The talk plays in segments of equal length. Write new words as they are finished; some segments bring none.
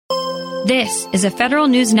This is a Federal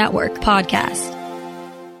News Network podcast.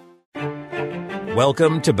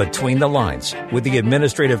 Welcome to Between the Lines with the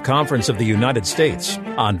Administrative Conference of the United States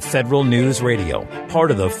on Federal News Radio,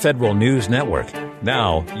 part of the Federal News Network.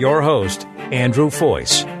 Now, your host, Andrew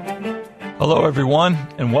Foyce. Hello, everyone,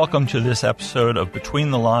 and welcome to this episode of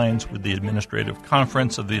Between the Lines with the Administrative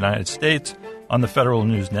Conference of the United States on the Federal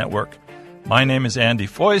News Network. My name is Andy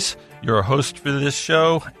Foyce, your host for this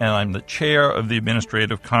show, and I'm the chair of the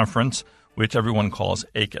Administrative Conference, which everyone calls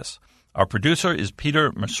ACUS. Our producer is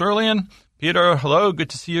Peter Mercerlian. Peter, hello, good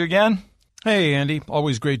to see you again. Hey, Andy,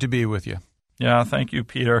 always great to be with you. Yeah, thank you,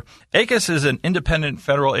 Peter. ACUS is an independent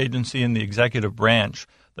federal agency in the executive branch,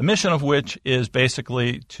 the mission of which is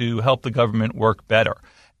basically to help the government work better.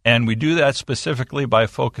 And we do that specifically by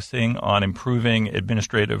focusing on improving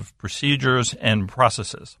administrative procedures and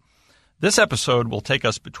processes. This episode will take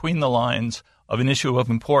us between the lines of an issue of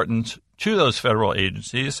importance to those federal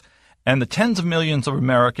agencies and the tens of millions of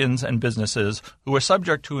Americans and businesses who are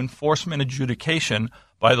subject to enforcement adjudication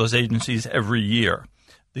by those agencies every year.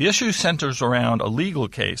 The issue centers around a legal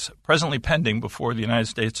case presently pending before the United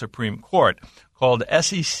States Supreme Court called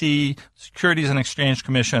SEC Securities and Exchange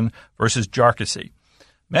Commission versus Jarkissi.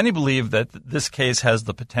 Many believe that this case has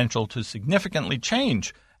the potential to significantly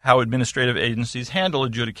change how administrative agencies handle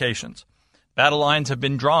adjudications. Battle lines have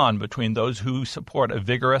been drawn between those who support a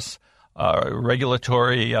vigorous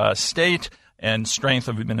regulatory state and strength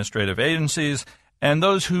of administrative agencies and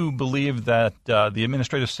those who believe that the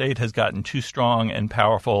administrative state has gotten too strong and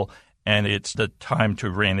powerful and it's the time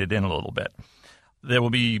to rein it in a little bit. There will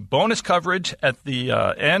be bonus coverage at the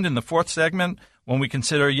end in the fourth segment when we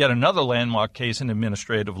consider yet another landmark case in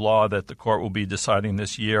administrative law that the court will be deciding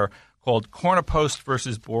this year called Corner Post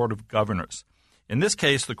versus Board of Governors. In this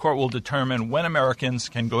case, the court will determine when Americans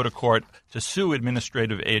can go to court to sue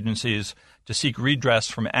administrative agencies to seek redress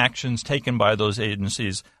from actions taken by those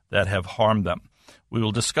agencies that have harmed them. We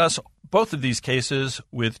will discuss both of these cases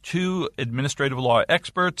with two administrative law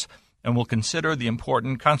experts, and we'll consider the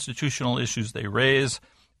important constitutional issues they raise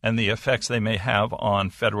and the effects they may have on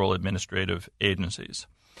federal administrative agencies.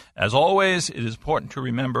 As always, it is important to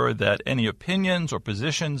remember that any opinions or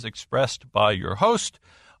positions expressed by your host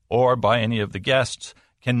or by any of the guests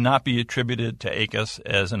cannot be attributed to ACUS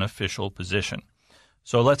as an official position.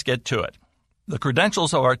 So let's get to it. The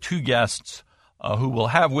credentials of our two guests who we'll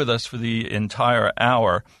have with us for the entire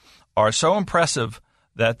hour are so impressive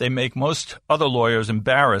that they make most other lawyers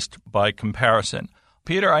embarrassed by comparison.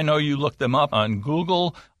 Peter, I know you looked them up on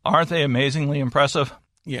Google. Aren't they amazingly impressive?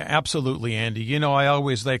 Yeah, absolutely, Andy. You know, I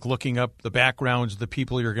always like looking up the backgrounds of the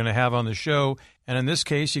people you're going to have on the show. And in this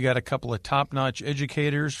case, you got a couple of top-notch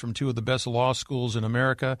educators from two of the best law schools in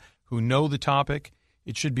America who know the topic.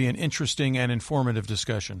 It should be an interesting and informative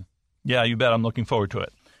discussion. Yeah, you bet. I'm looking forward to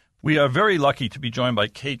it. We are very lucky to be joined by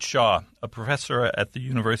Kate Shaw, a professor at the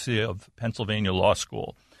University of Pennsylvania Law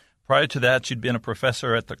School. Prior to that, she'd been a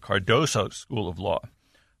professor at the Cardoso School of Law.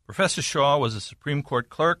 Professor Shaw was a Supreme Court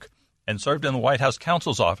clerk and served in the White House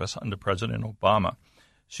counsel's office under President Obama.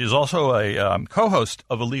 She is also a co-host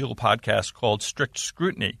of a legal podcast called Strict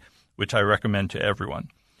Scrutiny, which I recommend to everyone.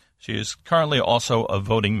 She is currently also a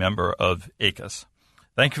voting member of ACUS.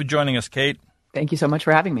 Thank you for joining us, Kate. Thank you so much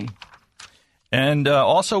for having me. And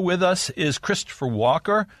also with us is Christopher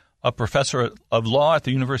Walker, a professor of law at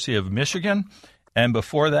the University of Michigan, and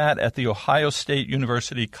before that at the Ohio State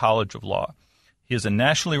University College of Law. He is a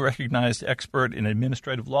nationally recognized expert in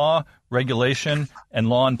administrative law, regulation, and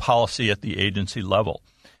law and policy at the agency level.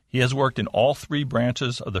 He has worked in all three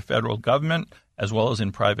branches of the federal government, as well as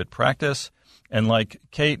in private practice. And like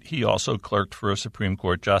Kate, he also clerked for a Supreme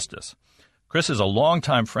Court justice. Chris is a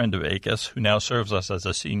longtime friend of ACUS, who now serves us as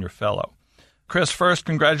a senior fellow. Chris, first,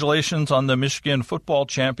 congratulations on the Michigan Football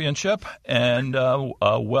Championship, and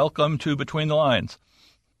welcome to Between the Lines.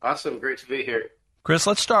 Awesome. Great to be here. Chris,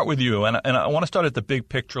 let's start with you, and I want to start at the big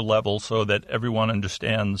picture level so that everyone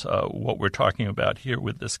understands what we're talking about here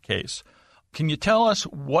with this case. Can you tell us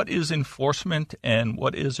what is enforcement and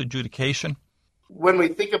what is adjudication? When we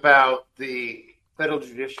think about the federal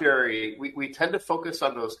judiciary, we tend to focus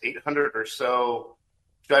on those 800 or so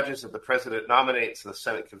judges that the president nominates and the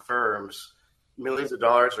Senate confirms. Millions of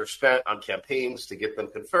dollars are spent on campaigns to get them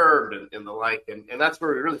confirmed and the like, and that's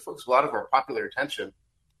where we really focus a lot of our popular attention.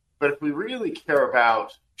 But if we really care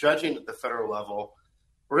about judging at the federal level,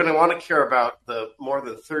 we're going to want to care about the more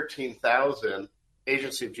than 13,000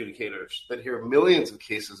 agency adjudicators that hear millions of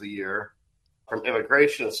cases a year, from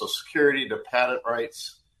immigration and Social Security to patent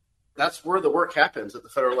rights. That's where the work happens at the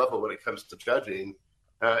federal level when it comes to judging.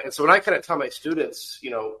 And so when I kind of tell my students,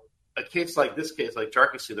 a case like this case, like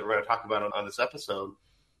Jarkissi that we're going to talk about on this episode,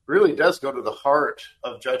 really does go to the heart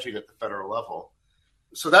of judging at the federal level.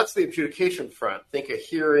 So that's the adjudication front. Think a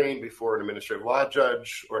hearing before an administrative law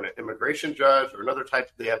judge or an immigration judge or another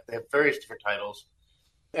type. They have various different titles.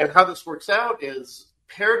 And how this works out is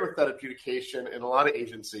paired with that adjudication in a lot of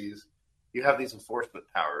agencies, you have these enforcement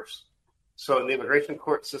powers. So in the immigration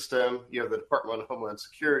court system, you have the Department of Homeland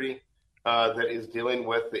Security that is dealing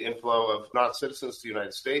with the inflow of non-citizens to the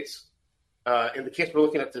United States. In the case we're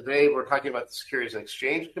looking at today, we're talking about the Securities and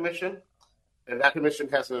Exchange Commission. And that commission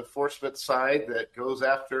has an enforcement side that goes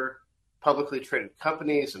after publicly traded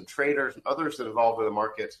companies and traders and others that are involved in the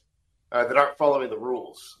market that aren't following the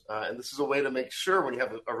rules. And this is a way to make sure when you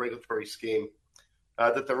have a regulatory scheme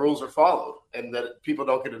that the rules are followed and that people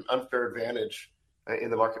don't get an unfair advantage in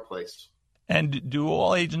the marketplace. And do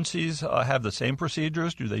all agencies have the same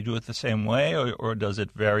procedures? Do they do it the same way, or does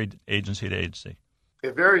it vary agency to agency?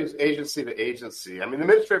 It varies agency to agency. I mean, the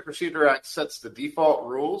Administrative Procedure Act sets the default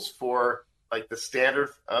rules for like the standard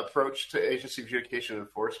approach to agency adjudication and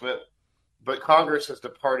enforcement, but Congress has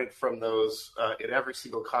departed from those in every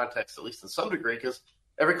single context, at least in some degree, because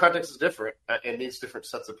every context is different and needs different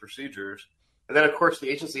sets of procedures. And then, of course, the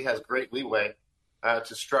agency has great leeway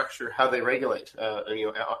to structure how they regulate,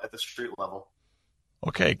 at the street level.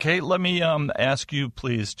 Okay, Kate, let me ask you,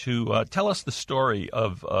 please, to tell us the story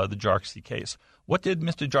of the Jarkissi case. What did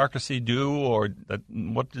Mr. Jarkissi do, or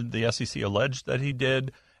what did the SEC allege that he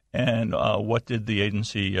did, and what did the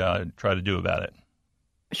agency try to do about it?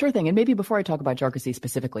 Sure thing. And maybe before I talk about Jarkissi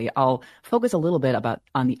specifically, I'll focus a little bit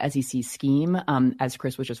on the SEC scheme. As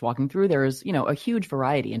Chris was just walking through, there's, a huge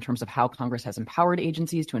variety in terms of how Congress has empowered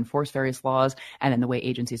agencies to enforce various laws and then the way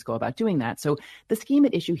agencies go about doing that. So the scheme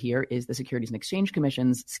at issue here is the Securities and Exchange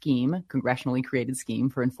Commission's scheme, congressionally created scheme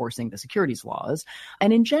for enforcing the securities laws.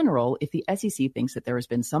 And in general, if the SEC thinks that there has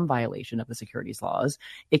been some violation of the securities laws,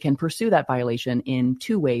 it can pursue that violation in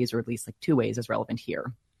two ways, or at least like two ways is relevant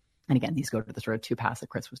here. And again, these go to the sort of two paths that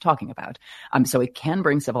Chris was talking about. So it can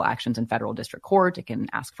bring civil actions in federal district court. It can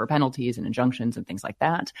ask for penalties and injunctions and things like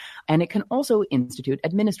that. And it can also institute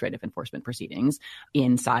administrative enforcement proceedings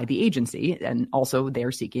inside the agency. And also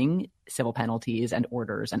they're seeking civil penalties and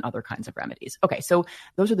orders and other kinds of remedies. Okay, so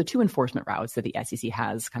those are the two enforcement routes that the SEC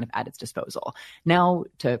has kind of at its disposal. Now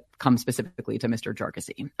to come specifically to Mr.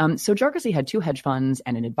 Jarkissi. So Jarkissi had two hedge funds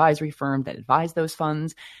and an advisory firm that advised those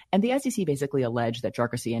funds. And the SEC basically alleged that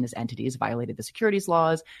Jarkissi and his entities violated the securities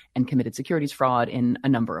laws and committed securities fraud in a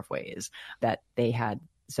number of ways that they had.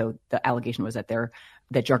 So the allegation was that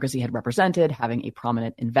Jarkissi had represented having a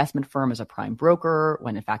prominent investment firm as a prime broker,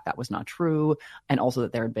 when in fact that was not true, and also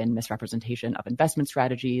that there had been misrepresentation of investment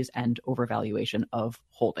strategies and overvaluation of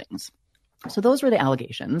holdings. So those were the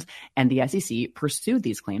allegations, and the SEC pursued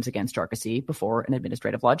these claims against Jarkissi before an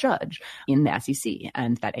administrative law judge in the SEC,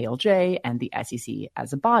 and that ALJ and the SEC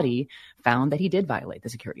as a body found that he did violate the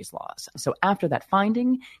securities laws. So after that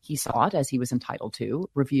finding, he sought, as he was entitled to,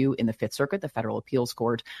 review in the Fifth Circuit, the Federal Appeals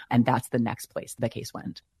Court, and that's the next place the case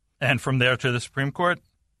went. And from there to the Supreme Court?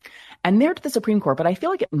 And there to the Supreme Court, but I feel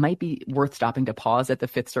like it might be worth stopping to pause at the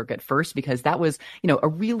Fifth Circuit first, because that was, a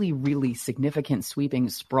really, really significant, sweeping,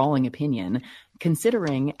 sprawling opinion,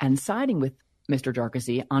 considering and siding with Mr.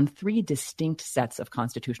 Jarkissi on three distinct sets of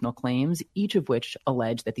constitutional claims, each of which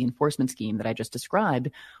allege that the enforcement scheme that I just described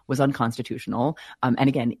was unconstitutional. And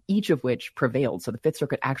again, each of which prevailed. So the Fifth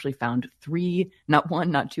Circuit actually found three, not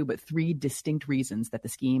one, not two, but three distinct reasons that the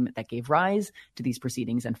scheme that gave rise to these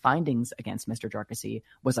proceedings and findings against Mr. Jarkissi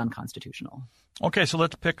was unconstitutional. Okay, so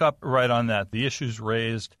let's pick up right on that. The issues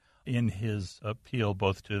raised in his appeal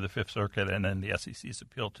both to the Fifth Circuit and then the SEC's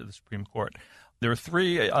appeal to the Supreme Court. There are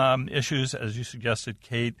three issues, as you suggested,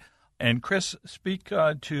 Kate. And Chris, speak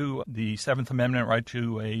to the Seventh Amendment right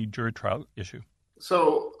to a jury trial issue.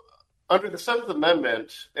 So under the Seventh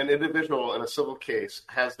Amendment, an individual in a civil case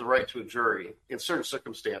has the right to a jury in certain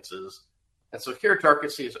circumstances. And so here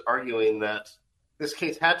Jarkissi is arguing that this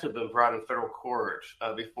case had to have been brought in federal court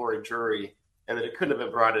before a jury, and that it couldn't have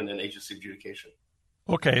been brought in an agency adjudication.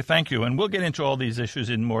 Okay, thank you. And we'll get into all these issues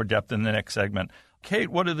in more depth in the next segment. Kate,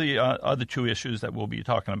 what are the other two issues that we'll be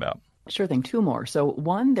talking about? Sure thing. Two more. So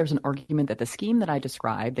one, there's an argument that the scheme that I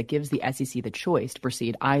described that gives the SEC the choice to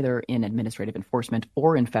proceed either in administrative enforcement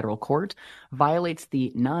or in federal court violates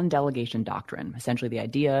the non-delegation doctrine, essentially the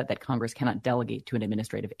idea that Congress cannot delegate to an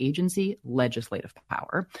administrative agency legislative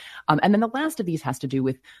power. And then the last of these has to do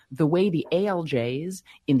with the way the ALJs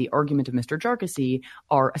in the argument of Mr. Jarkissi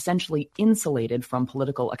are essentially insulated from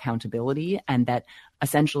political accountability, and that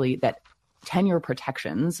essentially that tenure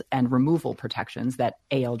protections and removal protections that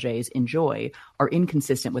ALJs enjoy are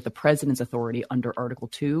inconsistent with the president's authority under Article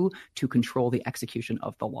 2 to control the execution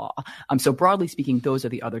of the law. So broadly speaking, those are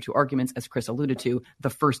the other two arguments. As Chris alluded to, the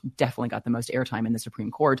first definitely got the most airtime in the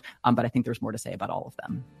Supreme Court, but I think there's more to say about all of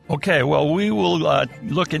them. Okay, well, we will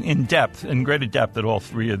look in greater depth at all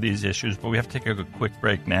three of these issues, but we have to take a quick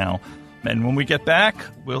break now. And when we get back,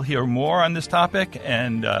 we'll hear more on this topic.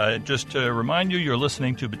 And just to remind you, you're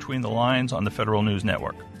listening to Between the Lines on the Federal News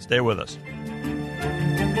Network. Stay with us.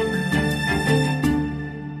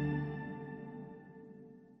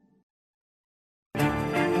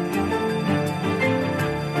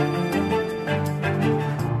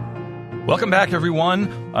 Welcome back,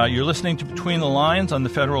 everyone. You're listening to Between the Lines on the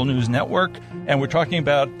Federal News Network, and we're talking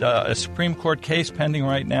about a Supreme Court case pending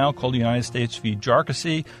right now called the United States v.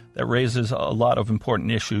 Jarkissi that raises a lot of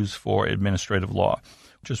important issues for administrative law.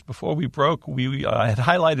 Just before we broke, we had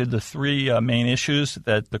highlighted the three main issues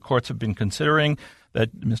that the courts have been considering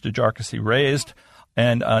that Mr. Jarkissi raised,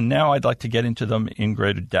 and now I'd like to get into them in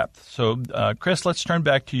greater depth. So, Chris, let's turn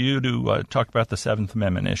back to you to talk about the Seventh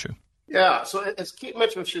Amendment issue. Yeah, so as Kate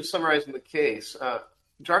mentioned when she was summarizing the case,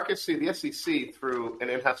 Jarkissi, the SEC, through an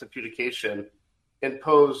in-house adjudication,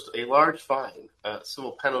 imposed a large fine,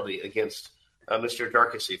 civil penalty against Mr.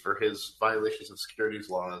 Jarkissi for his violations of securities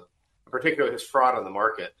law, particularly his fraud on the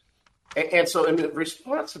market. And so in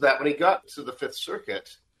response to that, when he got to the Fifth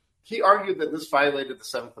Circuit, he argued that this violated the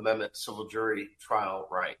Seventh Amendment civil jury trial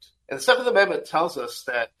right. And the Seventh Amendment tells us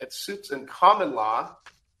that it suits in common law,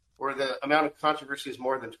 where the amount of controversy is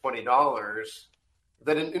more than $20,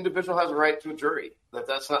 that an individual has a right to a jury,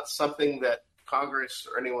 that's not something that Congress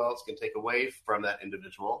or anyone else can take away from that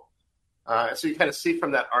individual. So you kind of see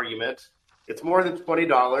from that argument, it's more than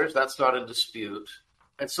 $20. That's not in dispute.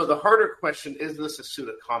 And so the harder question, is this a suit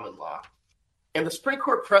at common law? And the Supreme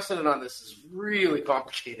Court precedent on this is really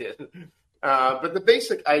complicated. But the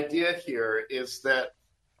basic idea here is that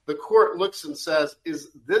the court looks and says, is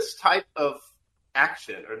this type of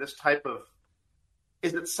action or this type of,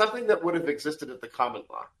 is it something that would have existed at the common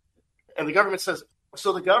law? And the government says,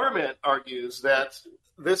 so the government argues that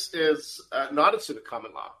this is not a suit of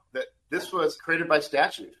common law, that this was created by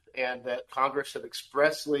statute and that Congress had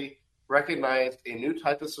expressly recognized a new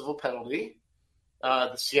type of civil penalty.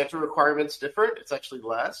 The scienter requirement's different. It's actually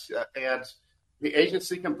less. And the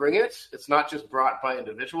agency can bring it. It's not just brought by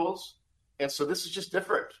individuals. And so this is just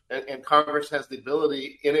different. And Congress has the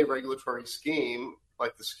ability in a regulatory scheme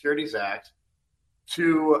like the Securities Act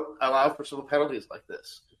to allow for civil penalties like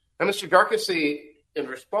this. And Mr. Jarkissi, in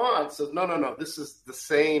response, says, no, this is the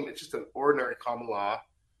same. It's just an ordinary common law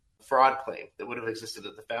fraud claim that would have existed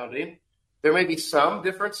at the founding. There may be some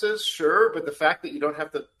differences, sure, but the fact that you don't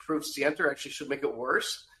have to prove scienter actually should make it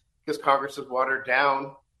worse because Congress has watered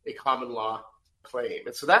down a common law claim.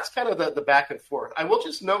 And so that's kind of the back and forth. I will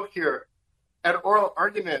just note here, at oral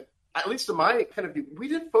argument, at least in my kind of view, we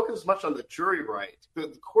didn't focus as much on the jury right.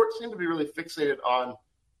 The court seemed to be really fixated on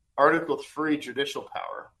Article 3 judicial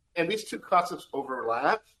power. And these two concepts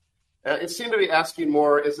overlap. It seemed to be asking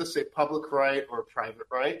more, is this a public right or a private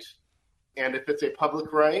right? And if it's a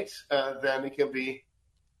public right, then it can be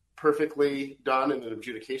perfectly done in an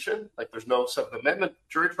adjudication. Like there's no Seventh Amendment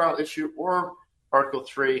jury trial issue or Article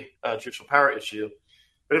 3 judicial power issue.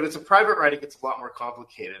 But if it's a private right, it gets a lot more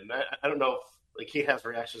complicated. And I don't know if Kate has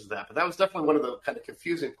reactions to that, but that was definitely one of the kind of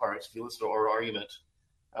confusing parts if you listen to oral argument,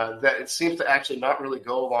 that it seems to actually not really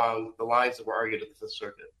go along the lines that were argued at the Fifth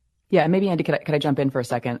Circuit. Yeah, maybe, Andy, could I jump in for a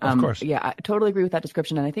second? Of course. Yeah, I totally agree with that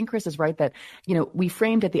description. And I think Chris is right that, we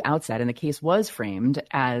framed at the outset, and the case was framed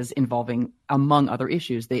as involving, among other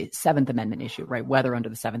issues, the Seventh Amendment issue, right? Whether under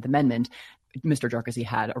the Seventh Amendment, Mr. Jarkissi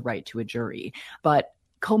had a right to a jury. But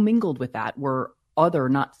commingled with that were other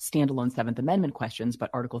not standalone Seventh Amendment questions, but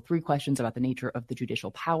Article 3 questions about the nature of the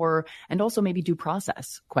judicial power, and also maybe due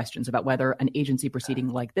process questions about whether an agency proceeding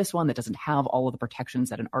like this one that doesn't have all of the protections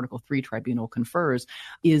that an Article 3 tribunal confers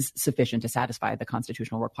is sufficient to satisfy the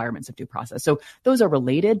constitutional requirements of due process. So those are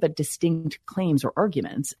related but distinct claims or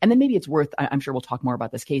arguments. And then maybe it's worth, I'm sure we'll talk more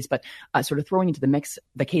about this case, but sort of throwing into the mix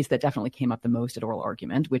the case that definitely came up the most at oral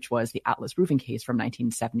argument, which was the Atlas Roofing case from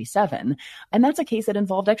 1977. And that's a case that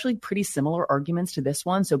involved actually pretty similar arguments to this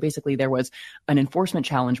one. So basically there was an enforcement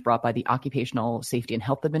challenge brought by the Occupational Safety and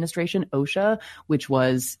Health Administration, OSHA, which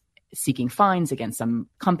was seeking fines against some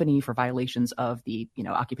company for violations of the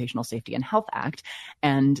Occupational Safety and Health Act.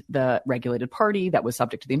 And the regulated party that was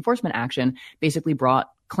subject to the enforcement action basically brought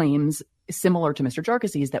claims similar to Mr.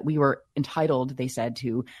 Jarkis's, that we were entitled, they said,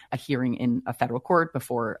 to a hearing in a federal court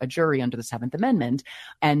before a jury under the Seventh Amendment.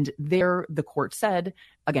 And there the court said,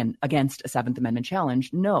 again, against a Seventh Amendment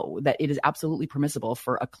challenge, no, that it is absolutely permissible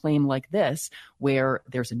for a claim like this, where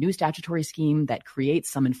there's a new statutory scheme that creates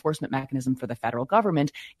some enforcement mechanism for the federal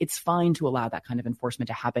government. It's fine to allow that kind of enforcement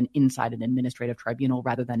to happen inside an administrative tribunal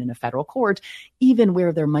rather than in a federal court, even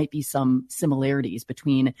where there might be some similarities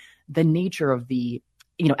between the nature of the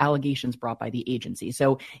allegations brought by the agency.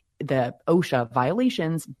 So the OSHA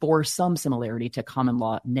violations bore some similarity to common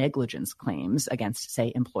law negligence claims against,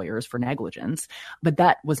 say, employers for negligence, but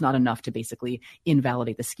that was not enough to basically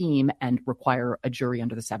invalidate the scheme and require a jury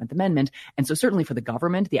under the Seventh Amendment. And so certainly for the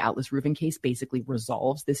government, the Atlas Roofing case basically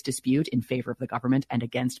resolves this dispute in favor of the government and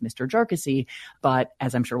against Mr. Jarkis. But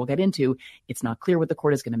as I'm sure we'll get into, it's not clear what the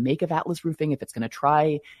court is going to make of Atlas Roofing, if it's going to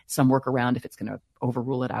try some workaround, if it's going to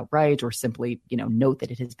overrule it outright, or simply, note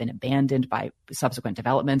that it has been abandoned by subsequent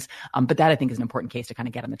developments. But that, I think, is an important case to kind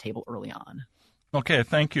of get on the table early on. Okay,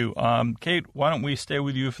 thank you. Kate, why don't we stay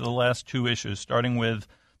with you for the last two issues, starting with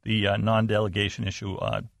the non-delegation issue.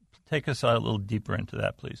 Take us a little deeper into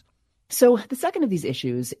that, please. So the second of these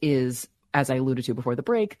issues is, as I alluded to before the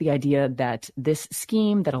break, the idea that this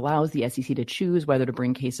scheme that allows the SEC to choose whether to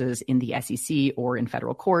bring cases in the SEC or in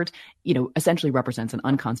federal court, essentially represents an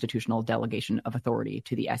unconstitutional delegation of authority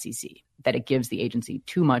to the SEC, that it gives the agency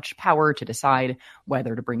too much power to decide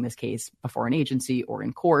whether to bring this case before an agency or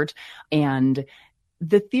in court. And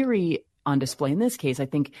the theory on display in this case, I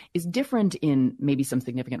think, is different in maybe some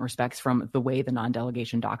significant respects from the way the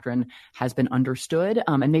non-delegation doctrine has been understood.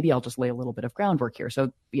 And maybe I'll just lay a little bit of groundwork here.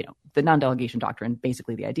 So, the non-delegation doctrine,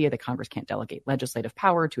 basically the idea that Congress can't delegate legislative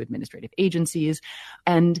power to administrative agencies.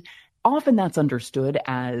 And often that's understood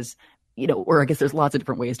as, or I guess there's lots of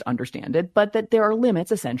different ways to understand it, but that there are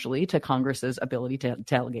limits essentially to Congress's ability to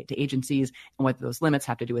delegate to agencies, and whether those limits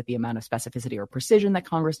have to do with the amount of specificity or precision that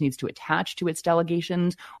Congress needs to attach to its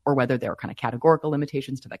delegations, or whether there are kind of categorical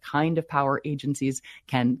limitations to the kind of power agencies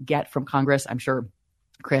can get from Congress. I'm sure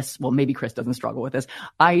maybe Chris doesn't struggle with this.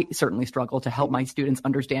 I certainly struggle to help my students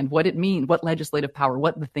understand what it means, what legislative power,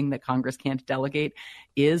 what the thing that Congress can't delegate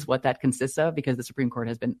is, what that consists of, because the Supreme Court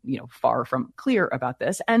has been, far from clear about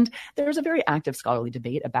this. And there's a very active scholarly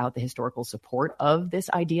debate about the historical support of this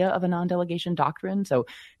idea of a non-delegation doctrine. So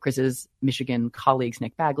Chris's Michigan colleagues,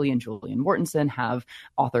 Nick Bagley and Julian Mortensen, have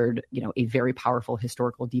authored, a very powerful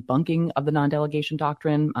historical debunking of the non-delegation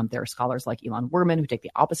doctrine. There are scholars like Elon Werman who take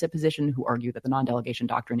the opposite position, who argue that the non-delegation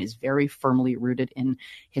doctrine is very firmly rooted in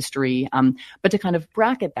history. But to kind of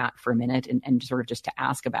bracket that for a minute and sort of just to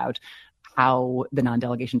ask about how the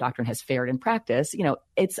non-delegation doctrine has fared in practice,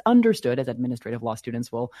 it's understood, as administrative law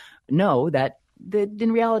students will know, that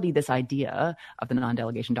in reality, this idea of the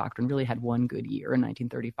non-delegation doctrine really had one good year in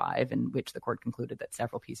 1935, in which the court concluded that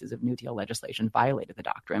several pieces of New Deal legislation violated the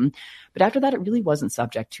doctrine. But after that, it really wasn't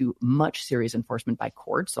subject to much serious enforcement by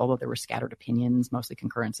courts, although there were scattered opinions, mostly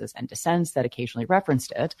concurrences and dissents, that occasionally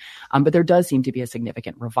referenced it. But there does seem to be a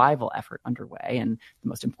significant revival effort underway. And the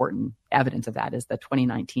most important evidence of that is the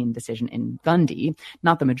 2019 decision in Gundy,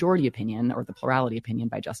 not the majority opinion or the plurality opinion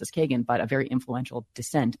by Justice Kagan, but a very influential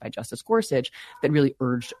dissent by Justice Gorsuch that really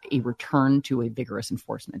urged a return to a vigorous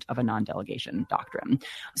enforcement of a non-delegation doctrine.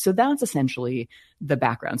 So that's essentially the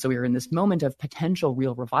background. So we are in this moment of potential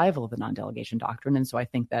real revival of the non-delegation doctrine. And so I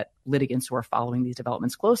think that litigants who are following these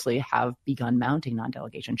developments closely have begun mounting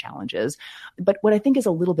non-delegation challenges. But what I think is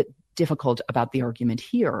a little bit difficult about the argument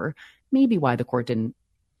here, maybe why the court didn't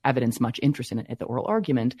evidence much interest in it at the oral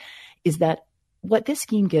argument, is that what this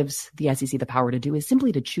scheme gives the SEC the power to do is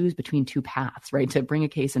simply to choose between two paths, right? To bring a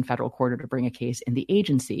case in federal court or to bring a case in the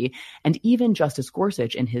agency. And even Justice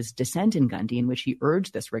Gorsuch, in his dissent in Gundy, in which he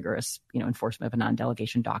urged this rigorous, enforcement of a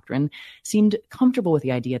non-delegation doctrine, seemed comfortable with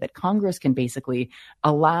the idea that Congress can basically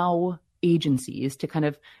allow agencies to kind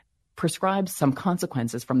of prescribe some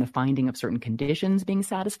consequences from the finding of certain conditions being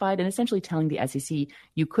satisfied, and essentially telling the SEC,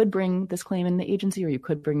 you could bring this claim in the agency or you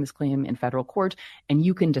could bring this claim in federal court, and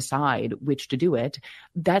you can decide which to do it.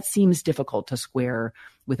 That seems difficult to square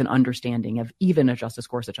with an understanding of, even a Justice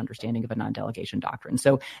Gorsuch understanding of a non-delegation doctrine.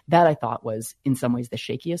 So that, I thought, was in some ways the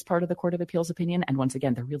shakiest part of the Court of Appeals opinion. And once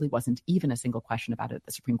again, there really wasn't even a single question about it at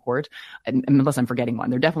the Supreme Court, unless I'm forgetting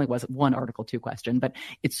one. There definitely was one Article 2 question, but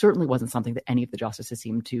it certainly wasn't something that any of the justices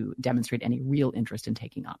seemed to demonstrate any real interest in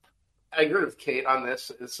taking up. I agree with Kate on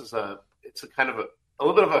this. It's a kind of a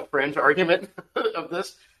little bit of a fringe argument of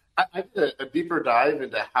this. I did a deeper dive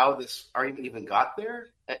into how this argument even got there.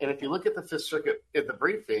 And if you look at the Fifth Circuit in the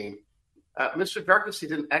briefing, Mr. Jarkis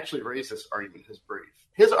didn't actually raise this argument in his brief.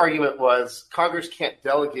 His argument was Congress can't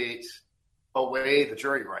delegate away the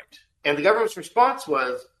jury right. And the government's response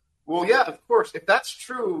was, well, yeah, of course, if that's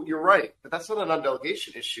true, you're right. But that's not a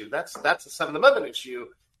non-delegation issue. That's a Seventh Amendment issue.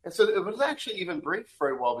 And so it was actually even briefed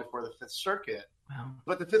very well before the Fifth Circuit. Wow.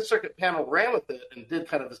 But the Fifth Circuit panel ran with it and did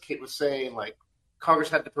kind of, as Kate was saying, like Congress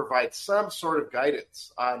had to provide some sort of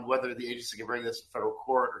guidance on whether the agency can bring this to federal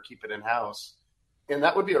court or keep it in-house. And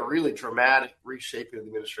that would be a really dramatic reshaping of the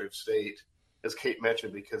administrative state, as Kate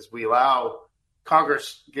mentioned, because we allow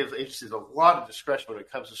Congress gives agencies a lot of discretion when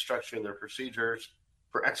it comes to structuring their procedures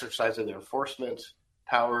for exercising their enforcement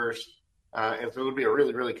powers. And so it would be a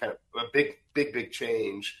really, really kind of a big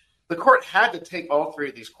change. The court had to take all three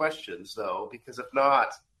of these questions, though, because if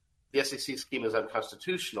not, the SEC scheme is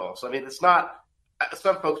unconstitutional. So, I mean, it's not –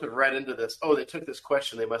 some folks have read into this, oh, they took this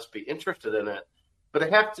question, they must be interested in it. But they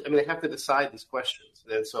have to decide these questions.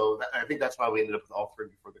 And so I think that's why we ended up with all three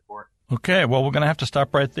before the court. Okay, well, we're going to have to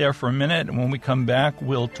stop right there for a minute. And when we come back,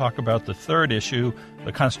 we'll talk about the third issue,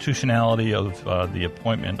 the constitutionality of the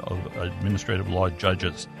appointment of administrative law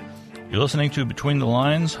judges. You're listening to Between the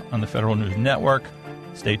Lines on the Federal News Network.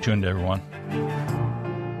 Stay tuned, everyone.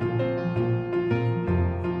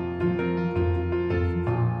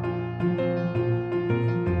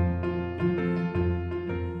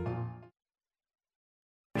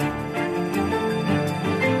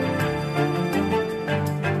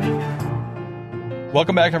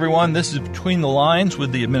 Welcome back, everyone. This is Between the Lines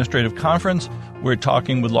with the Administrative Conference. We're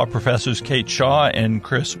talking with law professors Kate Shaw and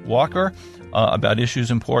Chris Walker about issues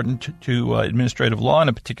important to administrative law in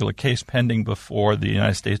a particular case pending before the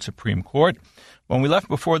United States Supreme Court. When we left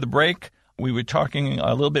before the break, we were talking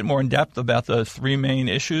a little bit more in depth about the three main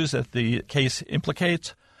issues that the case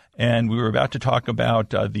implicates, and we were about to talk about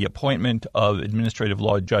the appointment of administrative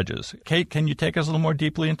law judges. Kate, can you take us a little more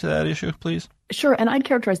deeply into that issue, please? Sure. And I'd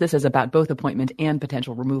characterize this as about both appointment and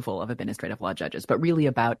potential removal of administrative law judges, but really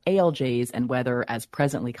about ALJs and whether, as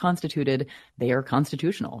presently constituted, they are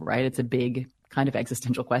constitutional, right? It's a big kind of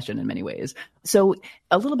existential question in many ways. So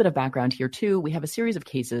a little bit of background here, too. We have a series of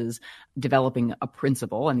cases developing a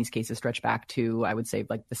principle, and these cases stretch back to, I would say,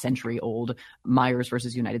 like the century-old Myers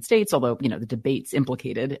versus United States, although, you know, the debates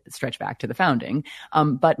implicated stretch back to the founding.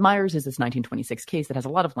 But Myers is this 1926 case that has a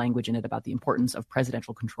lot of language in it about the importance of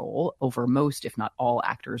presidential control over most, if not all,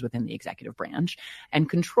 actors within the executive branch. And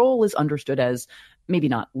control is understood as maybe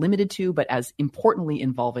not limited to, but as importantly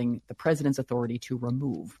involving the president's authority to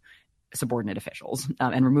remove subordinate officials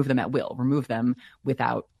and remove them at will, remove them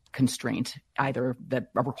without constraint, either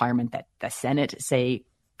a requirement that the Senate say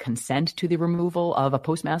consent to the removal of a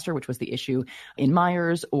postmaster, which was the issue in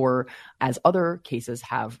Myers, or as other cases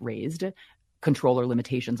have raised, control or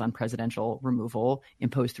limitations on presidential removal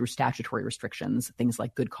imposed through statutory restrictions, things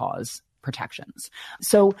like good cause protections.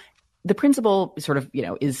 So the principle sort of,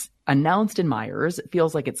 is announced in Myers. It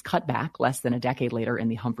feels like it's cut back less than a decade later in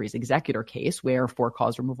the Humphreys executor case, where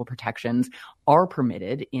for-cause removal protections are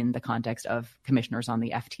permitted in the context of commissioners on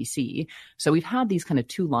the FTC. So we've had these kind of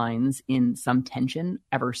two lines in some tension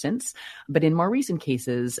ever since. But in more recent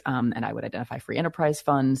cases, and I would identify Free Enterprise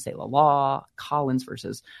Fund, Selah Law, Collins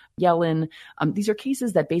versus Yellen, these are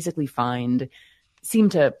cases that basically seem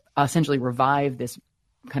to essentially revive this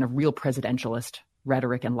kind of real presidentialist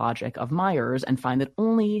rhetoric and logic of Myers and find that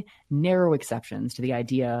only narrow exceptions to the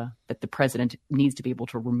idea that the president needs to be able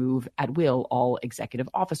to remove at will all executive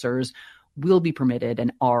officers will be permitted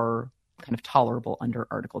and are kind of tolerable under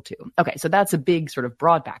Article 2. Okay, so that's a big sort of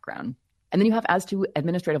broad background. And then you have, as to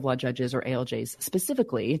administrative law judges or ALJs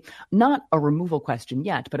specifically, not a removal question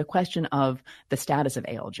yet, but a question of the status of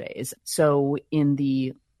ALJs. So in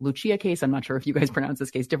the Lucia case, I'm not sure if you guys pronounce this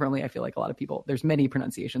case differently. I feel like a lot of people, there's many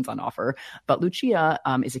pronunciations on offer, but Lucia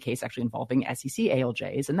is a case actually involving SEC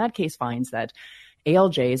ALJs. And that case finds that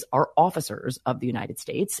ALJs are officers of the United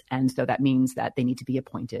States. And so that means that they need to be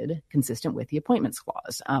appointed consistent with the Appointments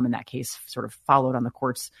Clause. And that case sort of followed on the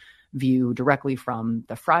court's view directly from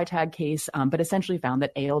the Freitag case, but essentially found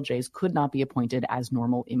that ALJs could not be appointed as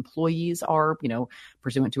normal employees are,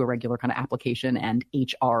 pursuant to a regular kind of application and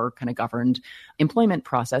HR kind of governed employment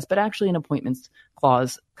process, but actually an Appointments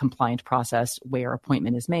Clause compliant process where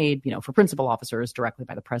appointment is made, for principal officers directly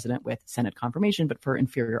by the president with Senate confirmation, but for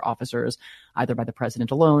inferior officers either by the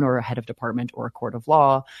president alone or a head of department or a court of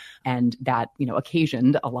law. And that,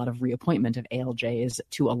 occasioned a lot of reappointment of ALJs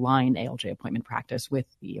to align ALJ appointment practice with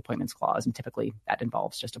the Appointments Clause. And typically that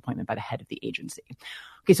involves just appointment by the head of the agency.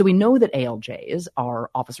 Okay, so we know that ALJs are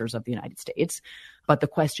officers of the United States. But the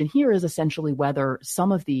question here is essentially whether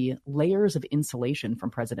some of the layers of insulation from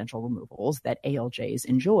presidential removals that ALJs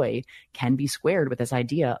enjoy can be squared with this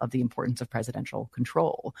idea of the importance of presidential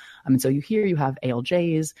control. And so you have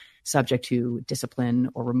ALJs subject to discipline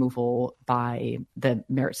or removal by the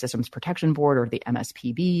Merit Systems Protection Board or the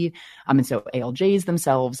MSPB. And so ALJs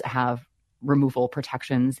themselves have removal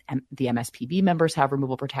protections, and the MSPB members have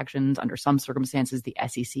removal protections. Under some circumstances, the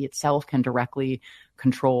SEC itself can directly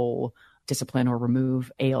control, discipline, or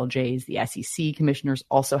remove ALJs. The SEC commissioners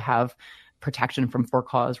also have protection from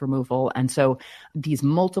for-cause removal. And so these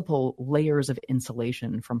multiple layers of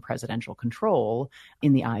insulation from presidential control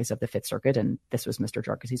in the eyes of the Fifth Circuit, and this was Mr.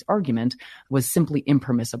 Jarkis's argument, was simply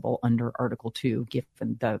impermissible under Article 2,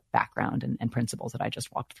 given the background and principles that I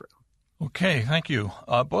just walked through. Okay, thank you.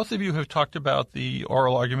 Both of you have talked about the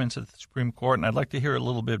oral arguments at the Supreme Court, and I'd like to hear a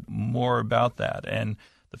little bit more about that and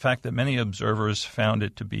the fact that many observers found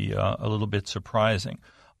it to be a little bit surprising.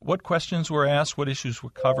 What questions were asked, what issues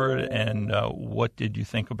were covered, and what did you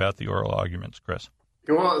think about the oral arguments, Chris?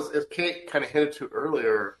 Well, as Kate kind of hinted to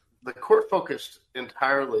earlier, the court focused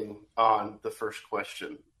entirely on the first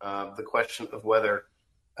question, the question of whether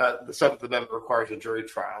the Seventh Amendment requires a jury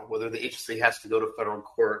trial, whether the agency has to go to federal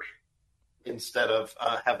court instead of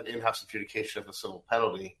have an in-house adjudication of a civil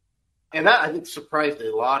penalty. And that, I think, surprised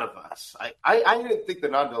a lot of us. I didn't think the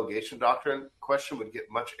non-delegation doctrine question would get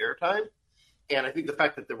much airtime. And I think the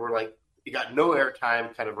fact that you got no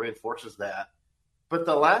airtime kind of reinforces that. But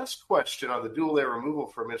the last question on the dual layer removal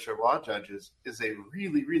for administrative law judges is a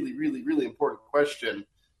really, really, really, really important question.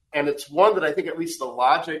 And it's one that I think at least the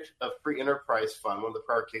logic of Free Enterprise Fund, one of the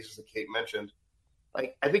prior cases that Kate mentioned,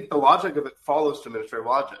 I think the logic of it follows to administrative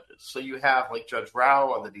law judges. So you have Judge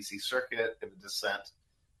Rao on the D.C. Circuit in the dissent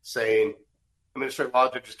saying administrative law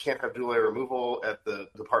judges can't have dual layer removal at the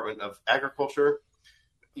Department of Agriculture.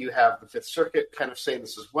 You have the Fifth Circuit kind of saying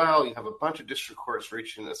this as well. You have a bunch of district courts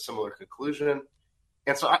reaching a similar conclusion.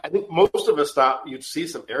 And so I think most of us thought you'd see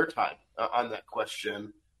some airtime on that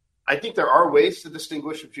question. I think there are ways to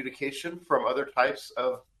distinguish adjudication from other types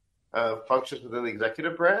of functions within the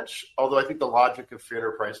executive branch, although I think the logic of Free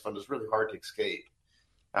Enterprise Fund is really hard to escape.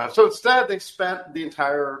 So instead, they spent the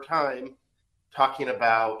entire time talking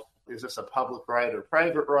about, is this a public right or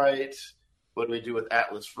private right? What do we do with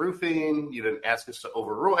Atlas Roofing? You didn't ask us to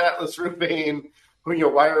overrule Atlas Roofing. And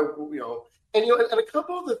a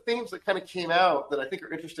couple of the themes that kind of came out that I think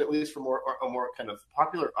are interesting, at least for a more kind of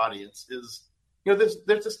popular audience, is there's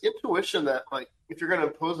this intuition that if you're going to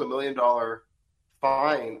impose $1 million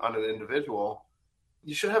fine on an individual,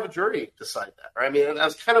 you should have a jury decide that. Right? I mean,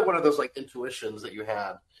 that's kind of one of those intuitions that you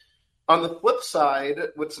had. On the flip side,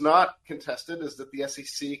 what's not contested is that the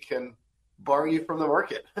SEC can bar you from the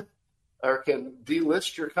market or can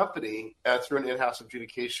delist your company through an in-house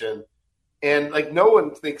adjudication. And no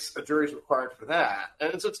one thinks a jury is required for that.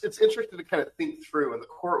 And it's interesting to kind of think through. And the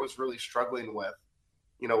court was really struggling with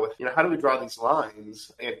how do we draw these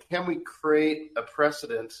lines? And can we create a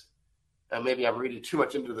precedent? And maybe I'm reading too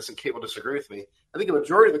much into this and Kate will disagree with me. I think a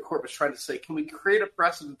majority of the court was trying to say, can we create a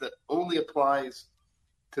precedent that only applies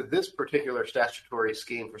to this particular statutory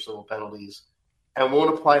scheme for civil penalties and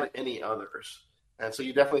won't apply to any others? And so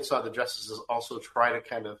you definitely saw the justices also try to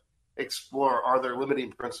kind of explore, are there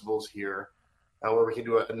limiting principles here where we can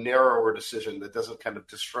do a narrower decision that doesn't kind of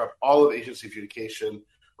disrupt all of agency adjudication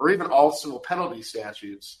or even all civil penalty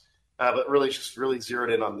statutes, but really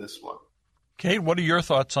zeroed in on this one. Kate, what are your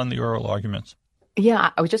thoughts on the oral arguments?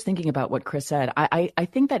 Yeah, I was just thinking about what Chris said. I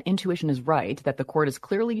think that intuition is right, that the court is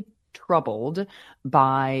clearly troubled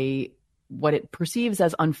by what it perceives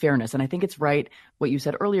as unfairness. And I think it's right what you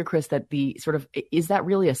said earlier, Chris, that the sort of, is that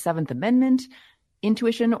really a Seventh Amendment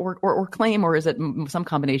intuition or claim, or is it some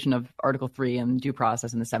combination of Article 3 and due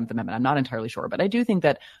process and the Seventh Amendment? I'm not entirely sure, but I do think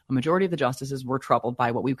that a majority of the justices were troubled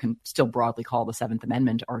by what we can still broadly call the Seventh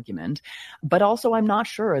Amendment argument. But also, I'm not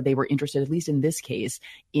sure they were interested, at least in this case,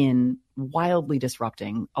 in wildly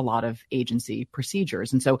disrupting a lot of agency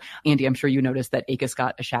procedures. And so, Andy, I'm sure you noticed that ACUS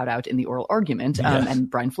got a shout out in the oral argument, yes. And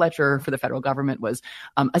Brian Fletcher for the federal government was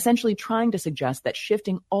essentially trying to suggest that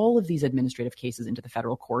shifting all of these administrative cases into the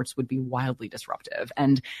federal courts would be wildly disruptive,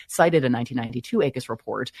 and cited a 1992 ACUS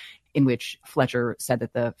report in which Fletcher said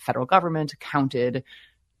that the federal government counted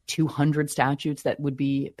 200 statutes that would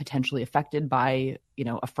be potentially affected by,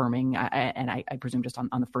 affirming, and I presume just on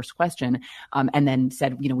the first question, and then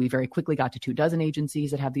said, we very quickly got to 24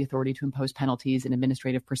 agencies that have the authority to impose penalties in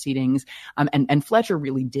administrative proceedings. And Fletcher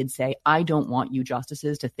really did say, I don't want you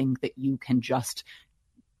justices to think that you can just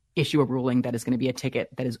issue a ruling that is going to be a ticket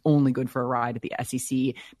that is only good for a ride at the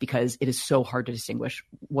SEC, because it is so hard to distinguish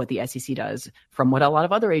what the SEC does from what a lot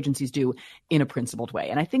of other agencies do in a principled way.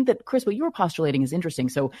 And I think that, Chris, what you were postulating is interesting.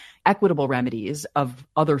 So equitable remedies of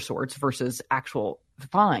other sorts versus actual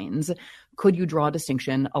fines, could you draw a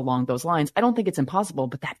distinction along those lines? I don't think it's impossible,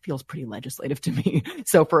 but that feels pretty legislative to me.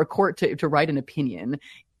 So for a court to write an opinion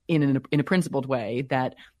in a principled way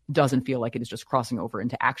that doesn't feel like it is just crossing over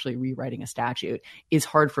into actually rewriting a statute is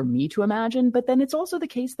hard for me to imagine. But then it's also the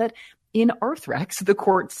case that in Arthrex, the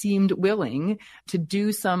court seemed willing to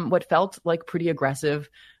do some what felt like pretty aggressive,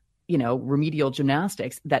 remedial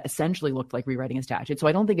gymnastics that essentially looked like rewriting a statute. So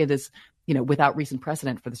I don't think it is, without recent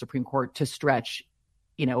precedent for the Supreme Court to stretch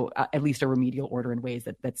at least a remedial order in ways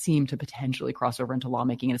that seem to potentially cross over into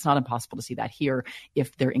lawmaking. And it's not impossible to see that here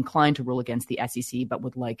if they're inclined to rule against the SEC, but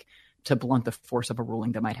would like to blunt the force of a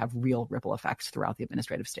ruling that might have real ripple effects throughout the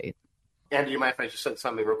administrative state. And do you mind if I just said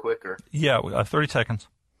something real quick? Or? Yeah, 30 seconds.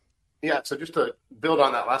 Yeah, so just to build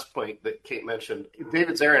on that last point that Kate mentioned,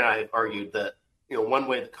 David Zeri and I have argued that one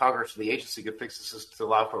way that Congress or the agency could fix this is to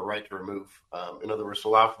allow for a right to remove. In other words, to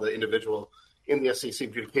allow for the individual in the SEC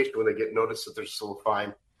adjudication, when they get notice that there's a civil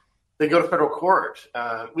fine, they go to federal court.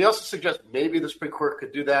 We also suggest maybe the Supreme Court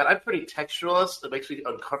could do that. I'm pretty textualist. It makes me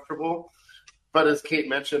uncomfortable. But as Kate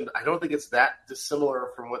mentioned, I don't think it's that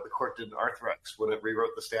dissimilar from what the court did in Arthrex when it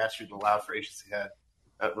rewrote the statute and allowed for agency-head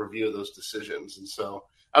review of those decisions. And so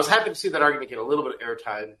I was happy to see that argument get a little bit of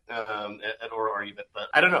airtime at oral argument. But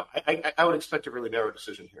I don't know. I would expect a really narrow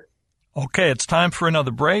decision here. Okay, it's time for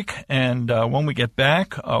another break, and when we get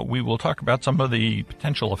back, we will talk about some of the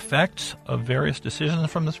potential effects of various decisions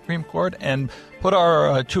from the Supreme Court and put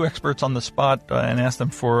our two experts on the spot and ask them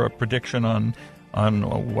for a prediction on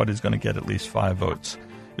what is going to get at least 5 votes.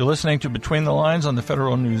 You're listening to Between the Lines on the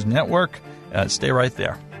Federal News Network. Stay right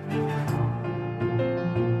there.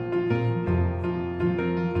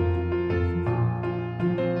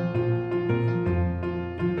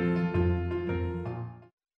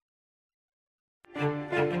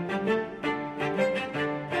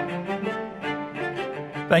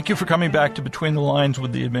 Thank you for coming back to Between the Lines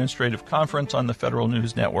with the Administrative Conference on the Federal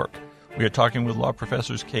News Network. We are talking with law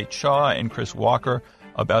professors Kate Shaw and Chris Walker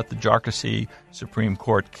about the Jharkhasi Supreme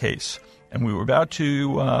Court case. And we were about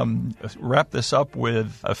to wrap this up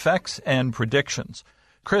with effects and predictions.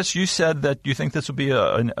 Chris, you said that you think this will be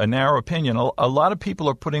a narrow opinion. A lot of people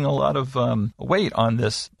are putting a lot of weight on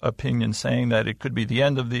this opinion, saying that it could be the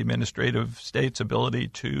end of the administrative state's ability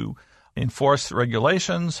to enforce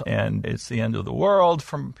regulations, and it's the end of the world,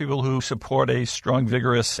 from people who support a strong,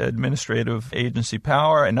 vigorous administrative agency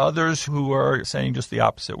power, and others who are saying just the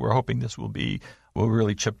opposite. We're hoping this will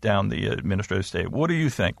really chip down the administrative state. What do you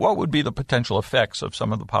think? What would be the potential effects of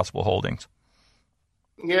some of the possible holdings?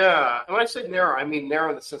 Yeah, when I say narrow, I mean narrow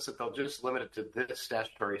in the sense that they'll just limit it to this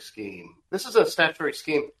statutory scheme. This is a statutory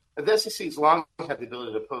scheme. The SEC has long had the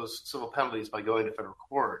ability to impose civil penalties by going to federal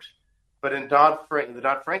court. But in the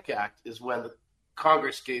Dodd-Frank Act is when the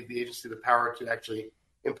Congress gave the agency the power to actually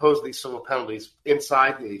impose these civil penalties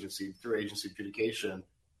inside the agency through agency adjudication.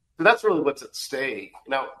 So that's really what's at stake.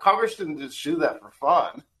 Now, Congress didn't just do that for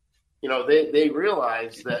fun. They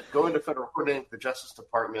realized that going to federal court and the Justice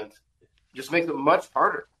Department just makes it much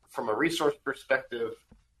harder from a resource perspective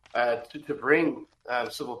to bring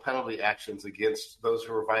civil penalty actions against those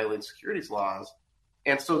who are violating securities laws.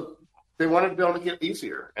 And so they wanted to be able to make it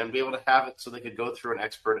easier and be able to have it so they could go through an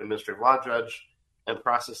expert administrative law judge and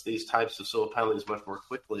process these types of civil penalties much more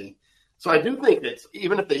quickly. So I do think that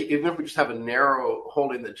even if we just have a narrow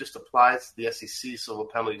holding that just applies to the SEC civil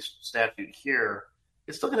penalty statute here,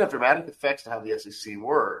 it's still going to have dramatic effects to how the SEC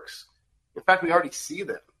works. In fact, we already see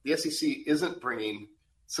them. The SEC isn't bringing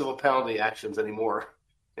civil penalty actions anymore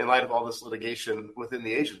in light of all this litigation within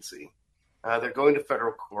the agency. They're going to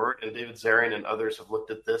federal court, and David Zarian and others have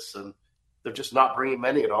looked at this, and they're just not bringing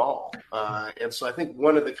many at all. And so I think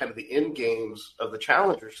one of the end games of the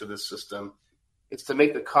challengers to this system is to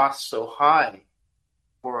make the costs so high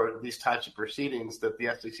for these types of proceedings that the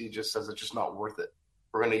FCC just says it's just not worth it.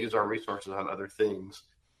 We're going to use our resources on other things.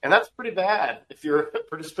 And that's pretty bad if you're a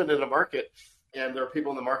participant in a market and there are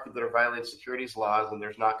people in the market that are violating securities laws and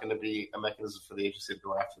there's not going to be a mechanism for the agency to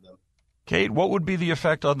go after them. Kate, what would be the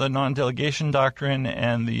effect on the non-delegation doctrine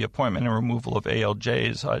and the appointment and removal of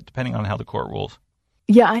ALJs, depending on how the court rules?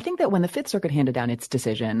 Yeah, I think that when the Fifth Circuit handed down its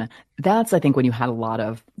decision, that's, I think, when you had a lot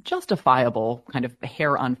of justifiable kind of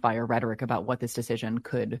hair-on-fire rhetoric about what this decision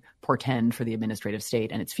could portend for the administrative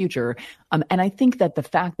state and its future. And I think that the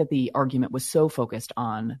fact that the argument was so focused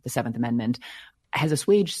on the Seventh Amendment has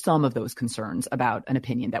assuaged some of those concerns about an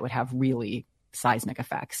opinion that would have really seismic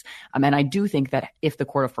effects. And I do think that if the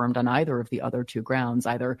court affirmed on either of the other two grounds,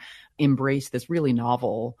 either embrace this really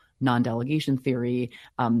novel non-delegation theory,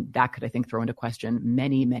 that could, I think, throw into question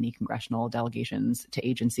many, many congressional delegations to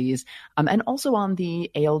agencies. And also on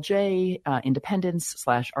the ALJ independence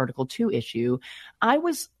 / Article 2 issue, I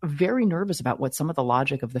was very nervous about what some of the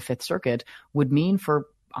logic of the Fifth Circuit would mean for,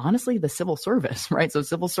 honestly, the civil service, right? So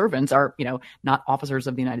civil servants are, not officers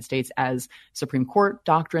of the United States as Supreme Court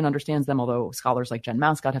doctrine understands them, although scholars like Jen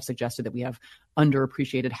Mounscott have suggested that we have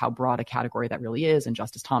underappreciated how broad a category that really is. And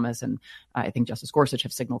Justice Thomas and I think Justice Gorsuch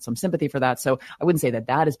have signaled some sympathy for that. So I wouldn't say that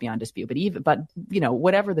that is beyond dispute, but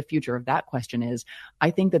whatever the future of that question is,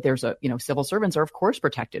 I think that there's civil servants are of course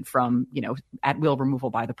protected from, at will removal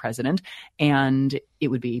by the president. And it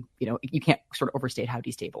would be, you can't sort of overstate how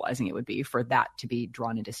destabilizing it would be for that to be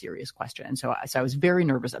drawn into serious question. And so I was very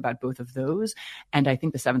nervous about both of those. And I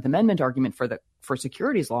think the Seventh Amendment argument for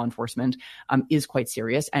securities law enforcement is quite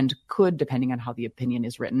serious and could, depending on how the opinion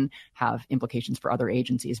is written, have implications for other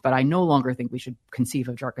agencies. But I no longer think we should conceive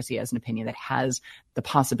of Jarkissi as an opinion that has the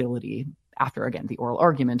possibility, after, again, the oral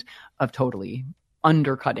argument, of totally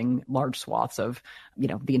undercutting large swaths of,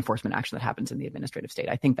 the enforcement action that happens in the administrative state.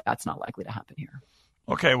 I think that's not likely to happen here.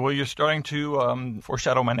 Okay, well, you're starting to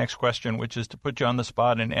foreshadow my next question, which is to put you on the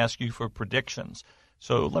spot and ask you for predictions.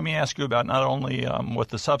 So let me ask you about not only what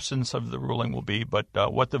the substance of the ruling will be, but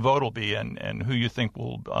what the vote will be and who you think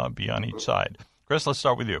will be on each side. Chris, let's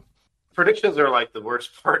start with you. Predictions are like the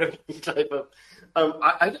worst part of any type of.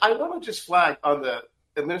 I want to just flag on the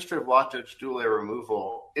administrative law judge dual layer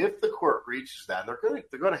removal. If the court reaches that, they're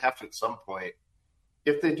going to have to at some point.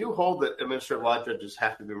 If they do hold that administrative law judges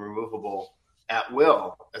have to be removable at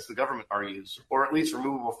will, as the government argues, or at least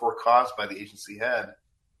removable for cause by the agency head,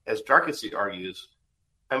 as Jarkissi argues,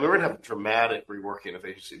 we're going to have a dramatic reworking of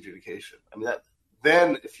agency adjudication.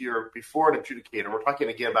 Then if you're before an adjudicator, we're talking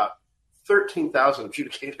again about 13,000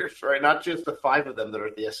 adjudicators, right? Not just the 5 of them that are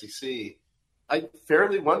at the SEC. I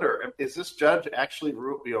fairly wonder, is this judge actually,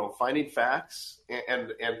 finding facts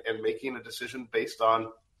and making a decision based on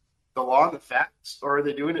the law and the facts, or are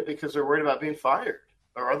they doing it because they're worried about being fired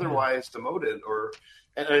or otherwise demoted?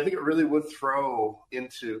 And I think it really would throw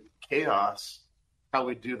into chaos how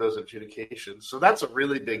we do those adjudications. So that's a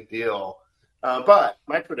really big deal. But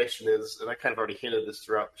my prediction is, and I kind of already hinted this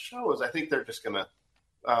throughout the show, is I think they're just going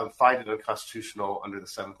to find it unconstitutional under the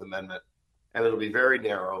Seventh Amendment. And it'll be very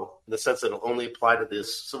narrow in the sense that it'll only apply to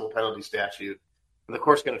this civil penalty statute. And the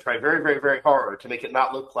court's going to try very, very, very hard to make it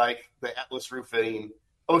not look like the Atlas Roofing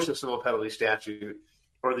OSHA civil penalty statute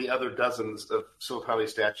or the other dozens of civil penalty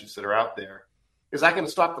statutes that are out there. Is that going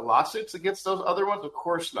to stop the lawsuits against those other ones? Of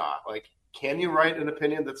course not. Can you write an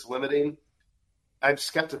opinion that's limiting? I'm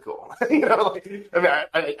skeptical. I do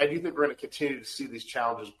think we're going to continue to see these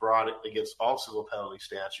challenges brought against all civil penalty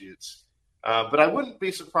statutes. But I wouldn't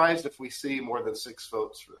be surprised if we see more than 6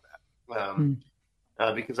 votes for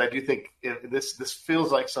that. Because I do think this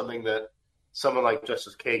feels like something that someone like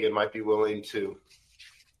Justice Kagan might be willing to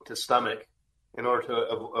stomach in order to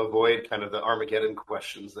avoid kind of the Armageddon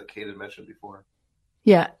questions that Kate had mentioned before.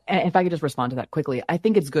 Yeah, and if I could just respond to that quickly, I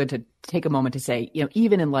think it's good to take a moment to say,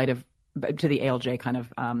 even in light of to the ALJ kind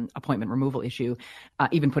of appointment removal issue,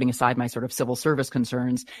 even putting aside my sort of civil service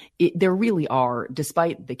concerns, there really are,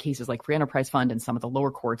 despite the cases like Free Enterprise Fund and some of the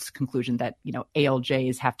lower courts' conclusion that,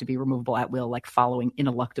 ALJs have to be removable at will, like following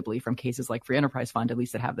ineluctably from cases like Free Enterprise Fund, at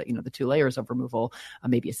least that have the 2 layers of removal,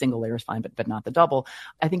 maybe a single layer is fine, but not the double.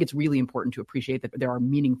 I think it's really important to appreciate that there are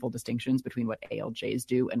meaningful distinctions between what ALJs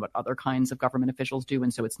do and what other kinds of government officials do.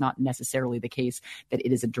 And so it's not necessarily the case that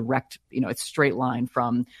it is a direct, it's straight line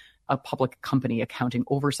from a public company accounting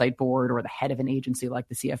oversight board or the head of an agency like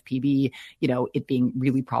the CFPB, it being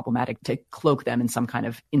really problematic to cloak them in some kind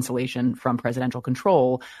of insulation from presidential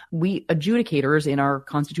control. We adjudicators in our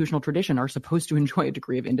constitutional tradition are supposed to enjoy a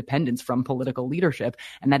degree of independence from political leadership,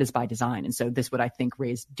 and that is by design. And so this would, I think,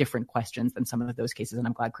 raise different questions than some of those cases. And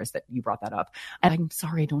I'm glad, Chris, that you brought that up. And I'm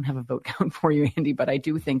sorry I don't have a vote count for you, Andy, but I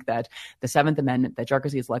do think that the Seventh Amendment, that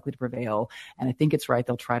Jarkissi is likely to prevail. And I think it's right.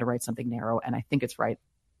 They'll try to write something narrow. And I think it's right.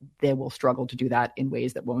 They will struggle to do that in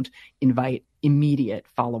ways that won't invite immediate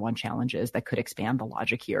follow-on challenges that could expand the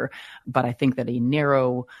logic here. But I think that a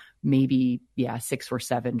narrow, maybe 6 or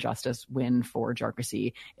 7 justice win for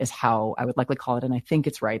Jarkissi is how I would likely call it. And I think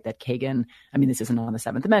it's right that Kagan, this isn't on the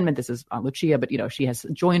Seventh Amendment, this is on Lucia, but she has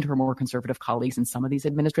joined her more conservative colleagues in some of these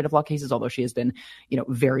administrative law cases, although she has been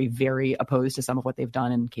very, very opposed to some of what they've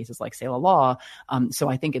done in cases like Salah Law. So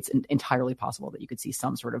I think it's entirely possible that you could see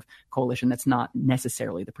some sort of coalition that's not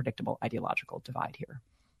necessarily the predictable ideological divide here.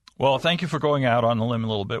 Well, thank you for going out on the limb a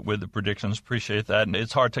little bit with the predictions. Appreciate that. And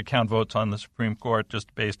it's hard to count votes on the Supreme Court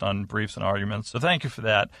just based on briefs and arguments. So thank you for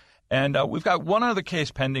that. And we've got one other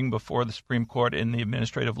case pending before the Supreme Court in the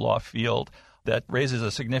administrative law field that raises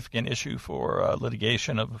a significant issue for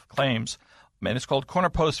litigation of claims. And it's called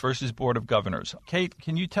Corner Post versus Board of Governors. Kate,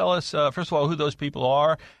 can you tell us, first of all, who those people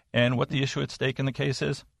are and what the issue at stake in the case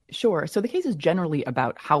is? Sure. So the case is generally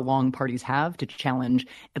about how long parties have to challenge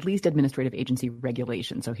at least administrative agency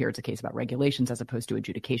regulation. So here it's a case about regulations as opposed to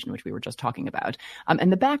adjudication, which we were just talking about.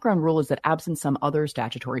 And the background rule is that absent some other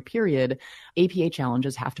statutory period, APA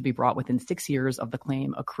challenges have to be brought within 6 years of the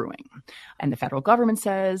claim accruing. And the federal government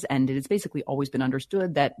says, and it has basically always been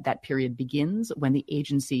understood, that that period begins when the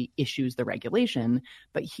agency issues the regulation.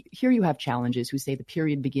 But here you have challenges who say the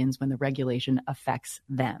period begins when the regulation affects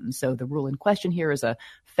them. So the rule in question here is a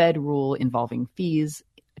Fed rule involving fees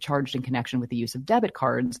charged in connection with the use of debit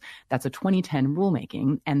cards. That's a 2010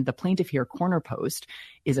 rulemaking. And the plaintiff here, Corner Post,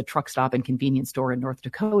 is a truck stop and convenience store in North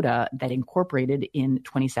Dakota that incorporated in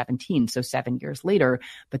 2017, so 7 years later.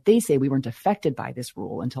 But they say we weren't affected by this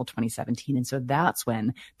rule until 2017. And so that's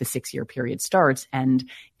when the 6-year period starts. And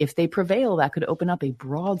if they prevail, that could open up a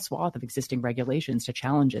broad swath of existing regulations to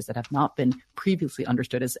challenges that have not been previously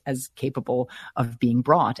understood as capable of being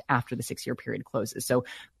brought after the 6-year period closes. So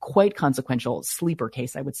quite consequential sleeper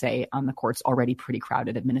case, I would say, on the court's already pretty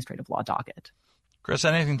crowded administrative law docket. Chris,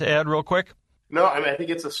 anything to add real quick? No, I think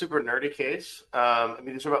it's a super nerdy case.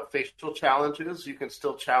 These are about facial challenges. You can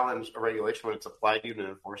still challenge a regulation when it's applied to you in an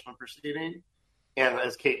enforcement proceeding. And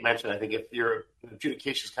as Kate mentioned, I think if your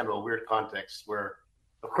adjudication is kind of a weird context where,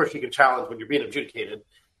 of course, you can challenge when you're being adjudicated.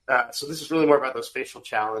 So this is really more about those facial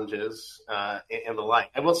challenges and the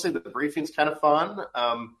like. I will say that the briefing's kind of fun.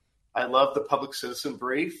 I love the public citizen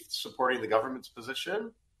brief supporting the government's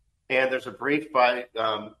position. And there's a brief by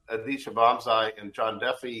Adisha Bamzai and John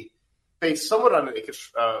Duffy based somewhat on an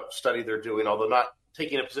ACUS study they're doing, although not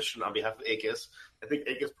taking a position on behalf of ACUS. I think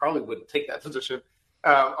ACUS probably wouldn't take that position,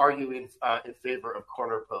 arguing in favor of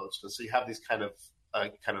Corner Post. And so you have these kind of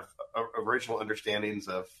original understandings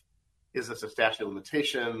of, is this a statute of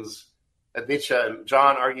limitations? Adisha and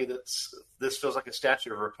John argue that this feels like a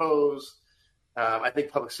statute of repose. I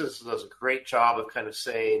think Public Citizen does a great job of kind of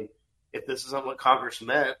saying, if this isn't what Congress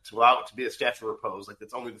meant to allow it to be a statute of repose, like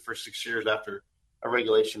it's only the first 6 years after a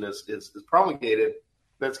regulation is promulgated,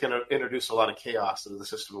 that's going to introduce a lot of chaos into the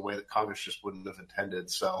system in a way that Congress just wouldn't have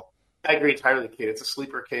intended. So I agree entirely, Kate. It's a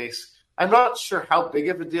sleeper case. I'm not sure how big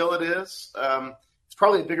of a deal it is. It's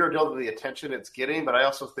probably a bigger deal than the attention it's getting, but I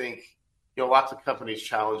also think lots of companies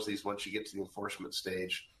challenge these once you get to the enforcement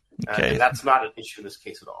stage. Okay. And that's not an issue in this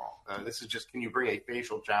case at all. This is just, can you bring a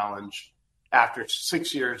facial challenge after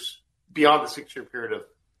 6 years, beyond the 6-year period of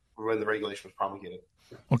when the regulation was promulgated?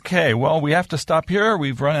 Okay, well, we have to stop here.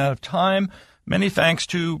 We've run out of time. Many thanks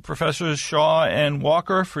to Professors Shaw and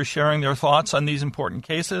Walker for sharing their thoughts on these important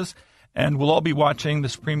cases. And we'll all be watching the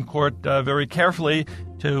Supreme Court very carefully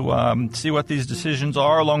to see what these decisions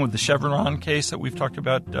are, along with the Chevron case that we've talked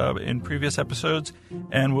about in previous episodes.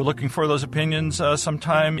 And we're looking for those opinions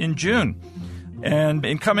sometime in June. And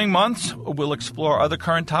in coming months, we'll explore other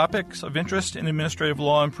current topics of interest in administrative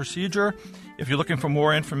law and procedure. If you're looking for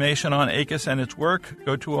more information on ACUS and its work,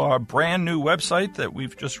 go to our brand new website that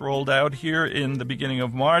we've just rolled out here in the beginning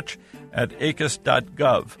of March at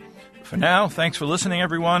acus.gov. For now, thanks for listening,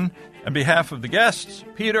 everyone. On behalf of the guests,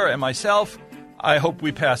 Peter and myself, I hope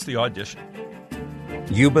we pass the audition.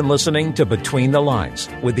 You've been listening to Between the Lines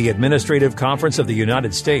with the Administrative Conference of the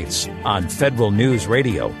United States on Federal News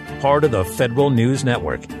Radio, part of the Federal News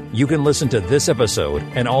Network. You can listen to this episode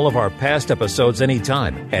and all of our past episodes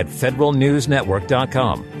anytime at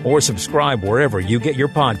federalnewsnetwork.com or subscribe wherever you get your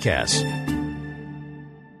podcasts.